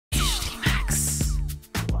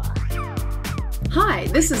Hi,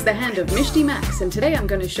 this is the hand of Mishti Max, and today I'm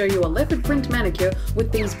going to show you a leopard print manicure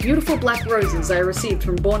with these beautiful black roses I received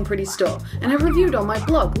from Born Pretty store and have reviewed on my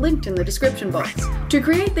blog linked in the description box. To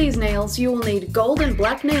create these nails you will need gold and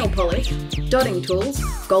black nail polish, dotting tools,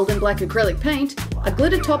 gold and black acrylic paint, a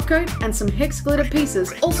glitter top coat and some hex glitter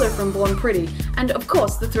pieces also from Born Pretty, and of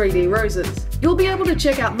course the 3D roses. You'll be able to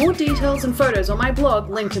check out more details and photos on my blog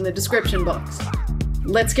linked in the description box.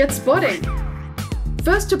 Let's get spotting!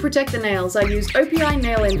 First, to protect the nails, I used OPI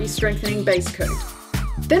Nail Envy Strengthening Base Coat.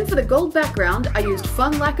 Then for the gold background, I used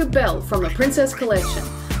F.U.N Lacquer Bell from the Princess Collection.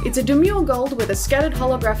 It's a demure gold with a scattered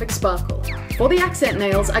holographic sparkle. For the accent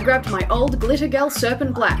nails, I grabbed my old Glitter Gal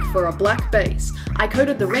Serpent Black for a black base. I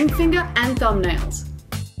coated the ring finger and thumbnails.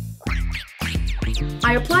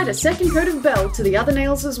 I applied a second coat of Bell to the other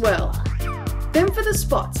nails as well. Then for the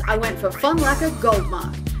spots, I went for F.U.N Lacquer Gold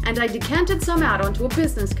Mark, and I decanted some out onto a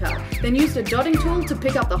business card, then used a dotting tool to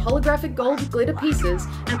pick up the holographic gold glitter pieces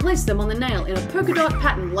and place them on the nail in a polka dot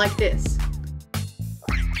pattern like this.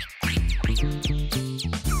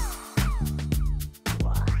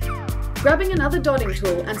 Grabbing another dotting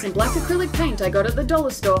tool and some black acrylic paint I got at the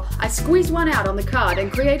dollar store, I squeezed one out on the card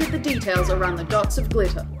and created the details around the dots of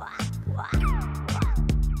glitter.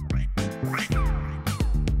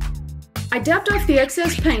 I dabbed off the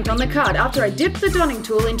excess paint on the card after I dipped the dotting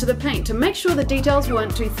tool into the paint to make sure the details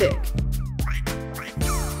weren't too thick.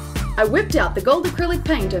 I whipped out the gold acrylic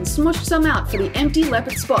paint and smushed some out for the empty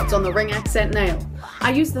leopard spots on the ring accent nail.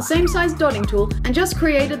 I used the same size dotting tool and just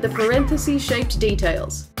created the parenthesis-shaped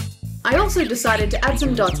details. I also decided to add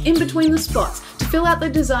some dots in between the spots to fill out the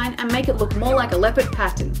design and make it look more like a leopard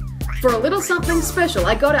pattern. For a little something special,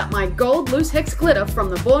 I got out my gold loose hex glitter from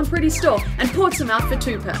the Born Pretty store and poured some out for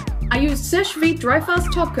 2-pack. I used F.U.N Dry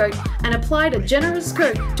Fast top coat and applied a generous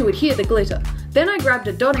coat to adhere the glitter. Then I grabbed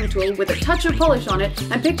a dotting tool with a touch of polish on it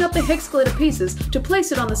and picked up the hex glitter pieces to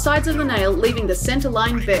place it on the sides of the nail, leaving the center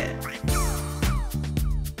line bare.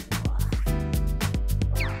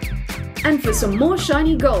 And for some more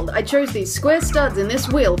shiny gold, I chose these square studs in this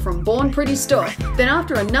wheel from Born Pretty store. Then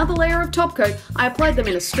after another layer of top coat, I applied them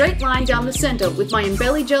in a straight line down the center with my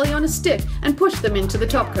embelly jelly on a stick and pushed them into the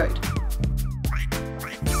top coat.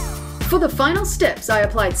 For the final steps, I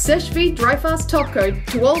applied F.U.N Dry Fast top coat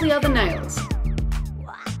to all the other nails.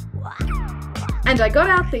 And I got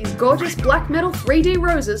out these gorgeous black metal 3D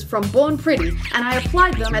roses from Born Pretty and I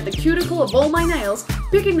applied them at the cuticle of all my nails,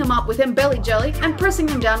 picking them up with embelly jelly and pressing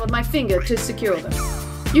them down with my finger to secure them.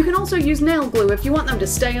 You can also use nail glue if you want them to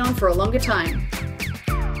stay on for a longer time.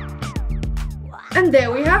 And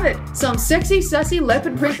there we have it! Some sexy, sassy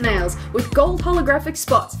leopard print nails with gold holographic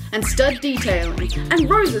spots and stud detailing, and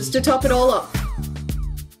roses to top it all off.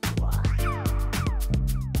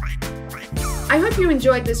 I hope you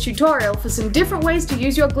enjoyed this tutorial for some different ways to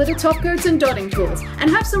use your glitter top coats and dotting tools, and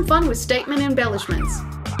have some fun with statement embellishments.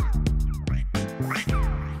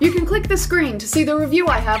 You can click the screen to see the review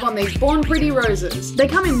I have on these Born Pretty roses. They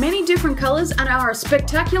come in many different colours and are a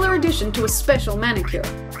spectacular addition to a special manicure.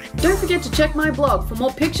 Don't forget to check my blog for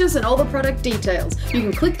more pictures and all the product details. You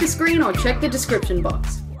can click the screen or check the description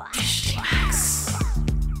box. Mishti Max.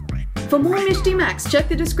 For more Mishti Max, check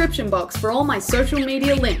the description box for all my social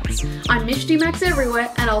media links. I'm Mishti Max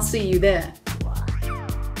everywhere and I'll see you there.